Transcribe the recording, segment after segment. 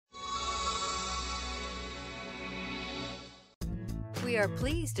We are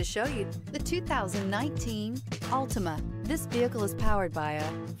pleased to show you the 2019 Altima. This vehicle is powered by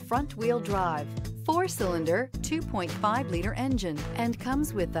a front-wheel drive, 4-cylinder, 2.5-liter engine and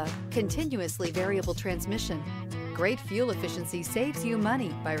comes with a continuously variable transmission. Great fuel efficiency saves you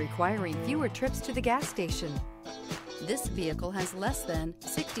money by requiring fewer trips to the gas station. This vehicle has less than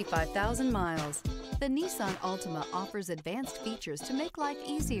 65,000 miles. The Nissan Altima offers advanced features to make life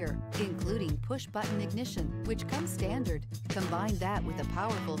easier, including push-button ignition, which comes standard. Combine that with a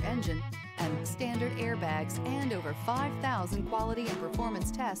powerful engine and standard airbags and over 5,000 quality and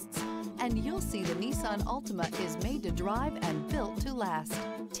performance tests, and you'll see the Nissan Altima is made to drive and built to last.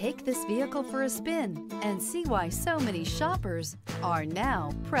 Take this vehicle for a spin and see why so many shoppers are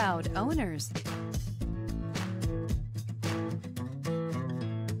now proud owners.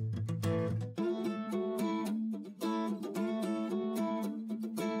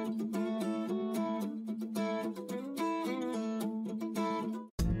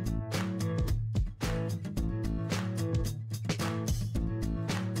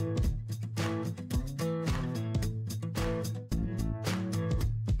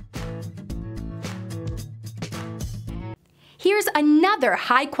 Here's another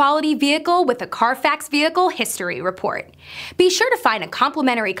high-quality vehicle with a Carfax Vehicle History Report. Be sure to find a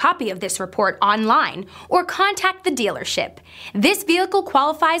complimentary copy of this report online or contact the dealership. This vehicle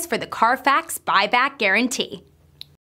qualifies for the Carfax Buyback Guarantee.